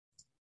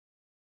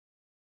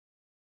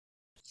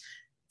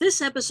This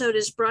episode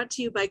is brought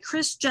to you by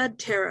Chris Judd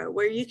Tarot,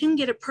 where you can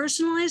get a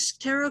personalized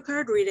tarot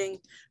card reading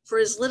for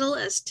as little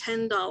as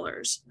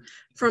 $10.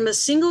 From a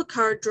single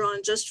card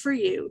drawn just for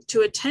you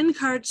to a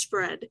 10-card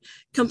spread,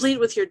 complete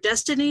with your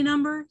destiny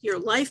number, your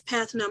life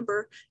path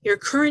number, your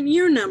current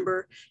year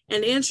number,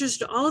 and answers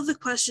to all of the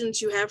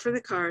questions you have for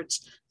the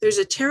cards, there's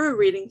a tarot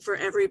reading for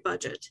every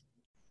budget.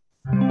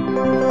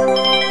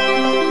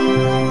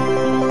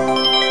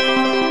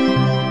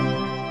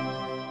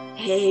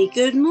 Hey,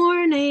 good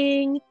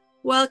morning.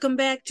 Welcome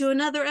back to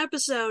another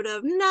episode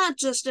of Not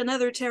Just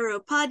Another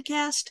Tarot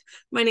Podcast.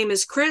 My name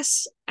is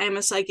Chris. I am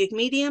a psychic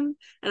medium,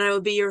 and I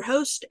will be your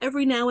host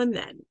every now and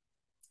then.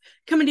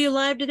 Coming to you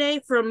live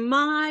today from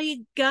my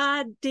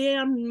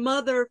goddamn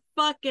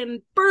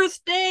motherfucking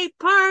birthday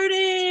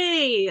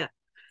party!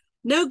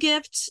 No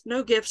gifts,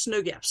 no gifts,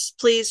 no gifts.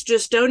 Please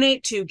just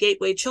donate to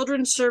Gateway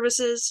Children's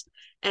Services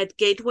at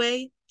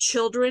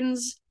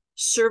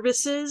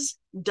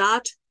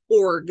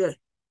gatewaychildrensservices.org.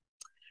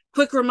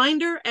 Quick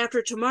reminder,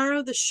 after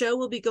tomorrow, the show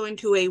will be going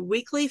to a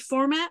weekly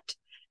format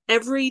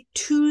every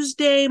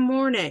Tuesday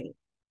morning.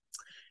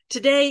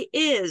 Today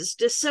is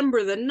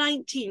December the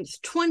 19th,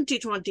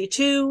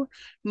 2022,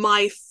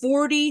 my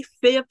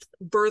 45th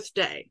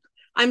birthday.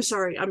 I'm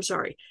sorry.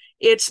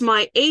 It's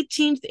my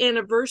 18th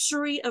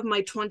anniversary of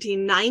my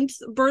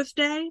 29th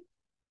birthday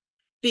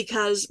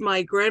because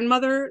my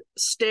grandmother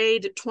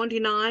stayed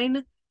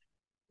 29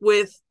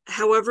 with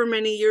however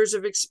many years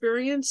of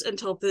experience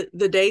until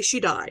the day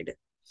she died.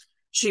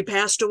 She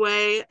passed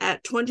away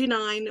at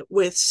 29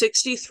 with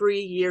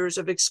 63 years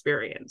of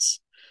experience.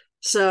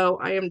 So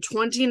I am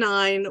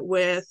 29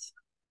 with,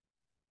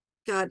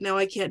 God, now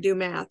I can't do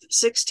math,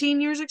 16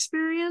 years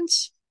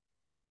experience?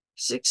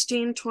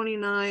 16,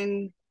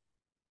 29,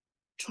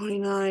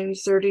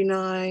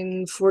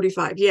 39,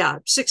 45. Yeah,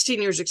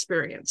 16 years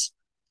experience.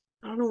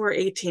 I don't know where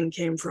 18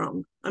 came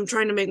from. I'm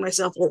trying to make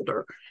myself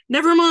older.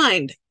 Never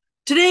mind.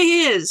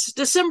 Today is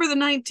December the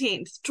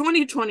 19th,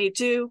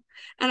 2022,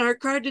 and our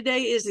card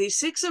today is the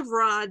Six of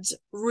Rods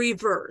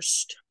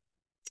reversed.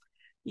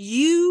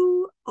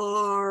 You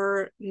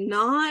are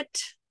not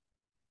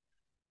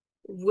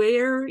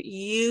where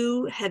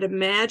you had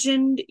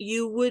imagined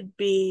you would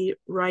be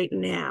right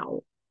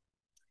now.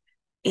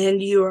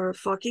 And you are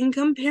fucking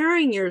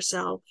comparing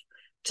yourself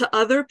to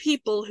other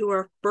people who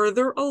are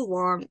further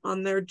along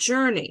on their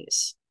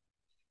journeys.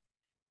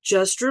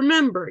 Just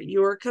remember,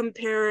 you are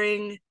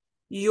comparing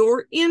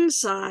your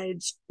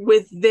insides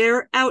with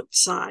their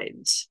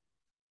outsides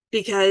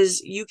because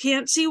you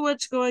can't see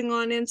what's going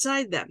on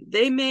inside them.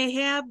 They may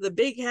have the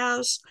big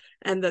house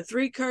and the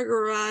 3-car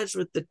garage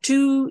with the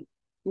 2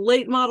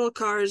 late model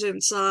cars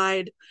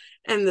inside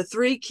and the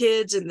 3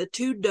 kids and the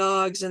 2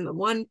 dogs and the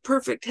 1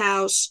 perfect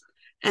house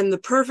and the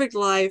perfect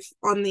life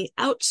on the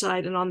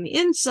outside, and on the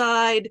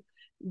inside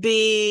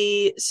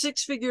be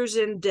 6 figures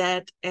in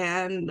debt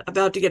and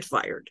about to get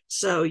fired.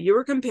 So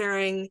you're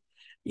comparing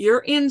your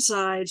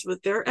insides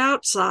with their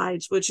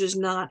outsides, which is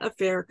not a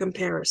fair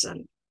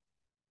comparison.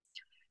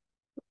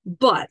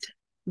 But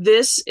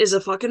this is a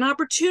fucking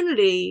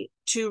opportunity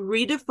to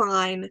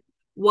redefine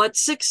what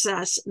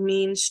success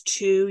means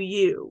to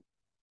you.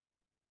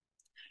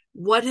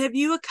 What have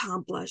you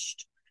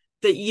accomplished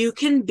that you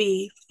can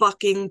be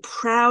fucking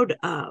proud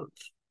of?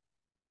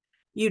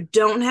 You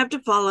don't have to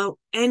follow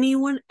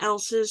anyone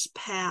else's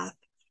path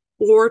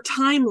or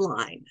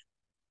timeline.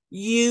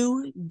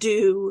 You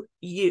do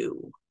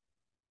you.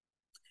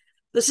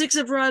 The Six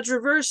of Rods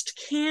reversed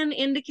can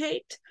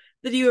indicate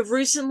that you have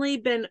recently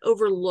been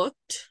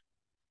overlooked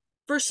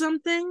for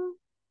something,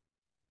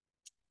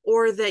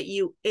 or that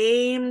you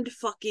aimed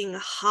fucking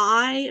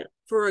high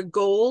for a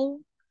goal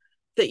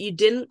that you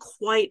didn't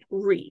quite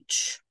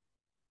reach.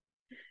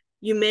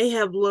 You may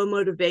have low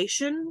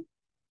motivation,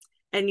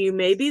 and you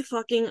may be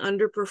fucking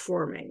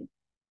underperforming.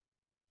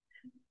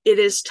 It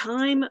is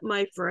time,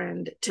 my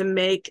friend, to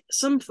make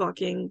some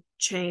fucking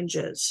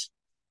changes.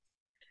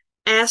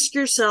 Ask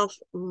yourself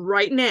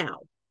right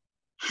now,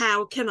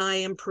 how can I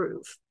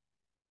improve?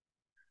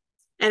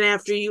 And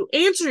after you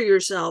answer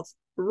yourself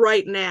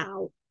right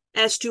now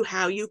as to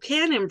how you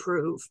can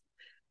improve,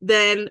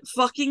 then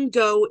fucking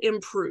go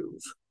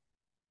improve.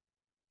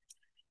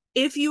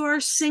 If you are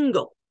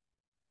single,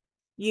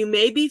 you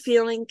may be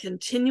feeling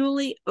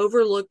continually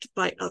overlooked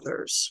by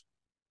others.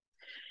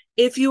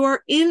 If you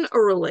are in a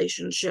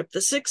relationship, the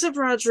Six of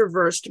Rods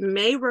reversed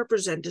may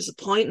represent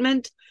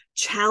disappointment,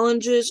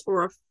 challenges,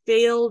 or a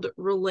failed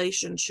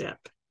relationship.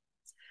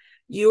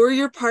 You or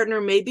your partner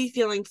may be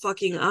feeling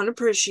fucking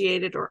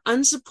unappreciated or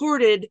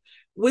unsupported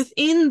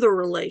within the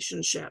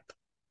relationship.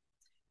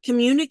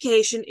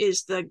 Communication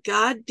is the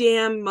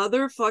goddamn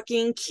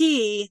motherfucking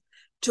key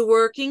to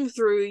working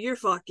through your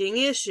fucking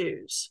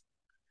issues.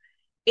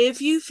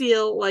 If you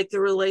feel like the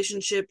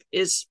relationship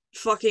is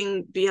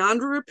fucking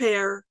beyond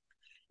repair,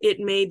 it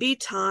may be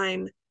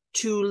time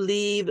to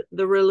leave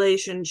the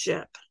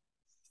relationship.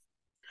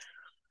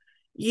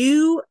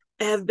 You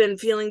have been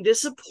feeling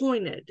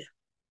disappointed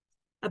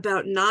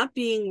about not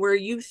being where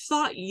you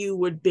thought you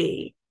would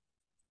be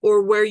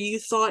or where you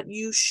thought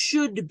you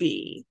should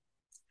be,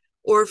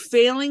 or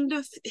failing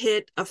to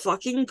hit a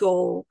fucking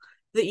goal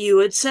that you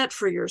had set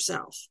for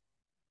yourself.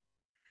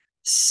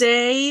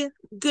 Say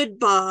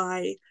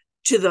goodbye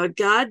to the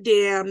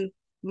goddamn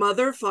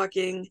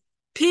motherfucking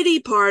pity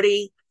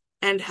party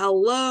and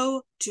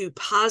hello to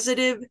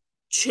positive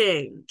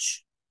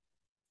change.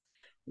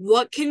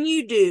 What can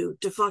you do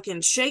to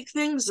fucking shake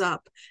things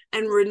up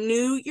and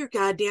renew your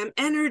goddamn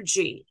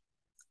energy?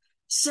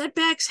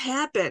 Setbacks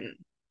happen.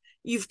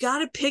 You've got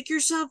to pick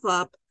yourself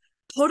up,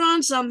 put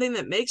on something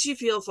that makes you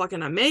feel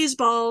fucking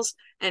amazeballs,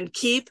 and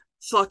keep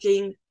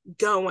fucking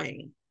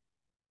going.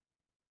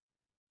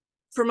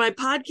 For my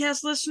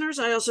podcast listeners,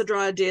 I also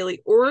draw a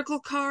daily oracle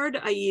card.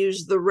 I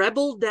use the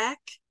Rebel deck,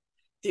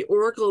 the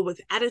Oracle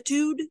with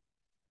Attitude,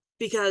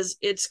 because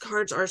its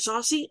cards are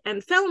saucy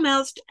and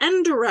foul-mouthed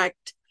and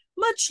direct,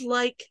 much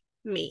like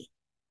me.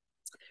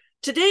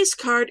 Today's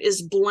card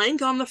is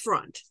blank on the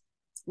front,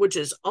 which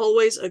is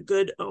always a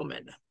good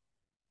omen.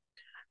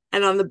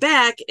 And on the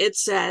back, it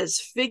says,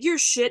 figure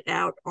shit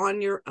out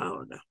on your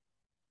own.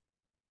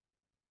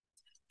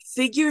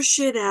 Figure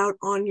shit out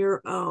on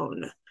your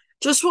own.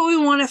 Just what we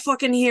want to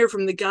fucking hear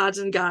from the gods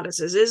and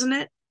goddesses, isn't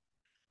it?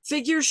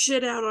 Figure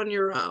shit out on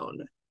your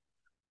own.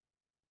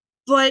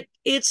 But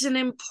it's an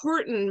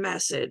important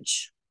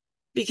message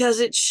because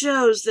it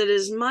shows that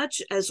as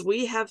much as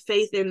we have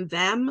faith in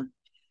them,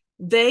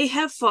 they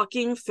have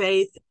fucking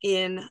faith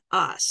in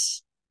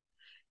us.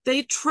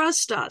 They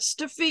trust us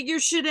to figure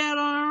shit out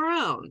on our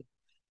own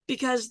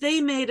because they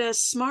made us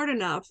smart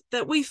enough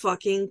that we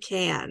fucking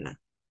can.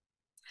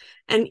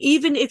 And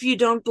even if you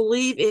don't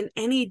believe in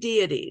any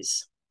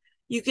deities,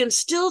 you can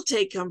still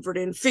take comfort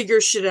in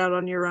figure shit out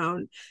on your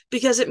own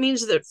because it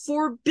means that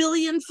 4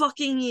 billion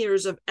fucking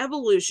years of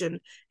evolution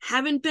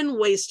haven't been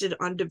wasted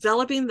on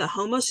developing the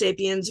Homo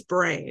sapiens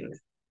brain.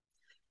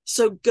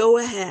 So go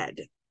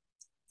ahead,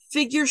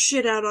 figure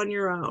shit out on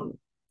your own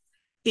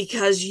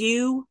because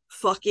you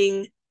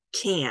fucking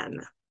can.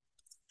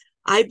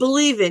 I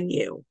believe in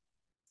you,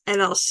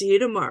 and I'll see you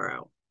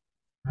tomorrow.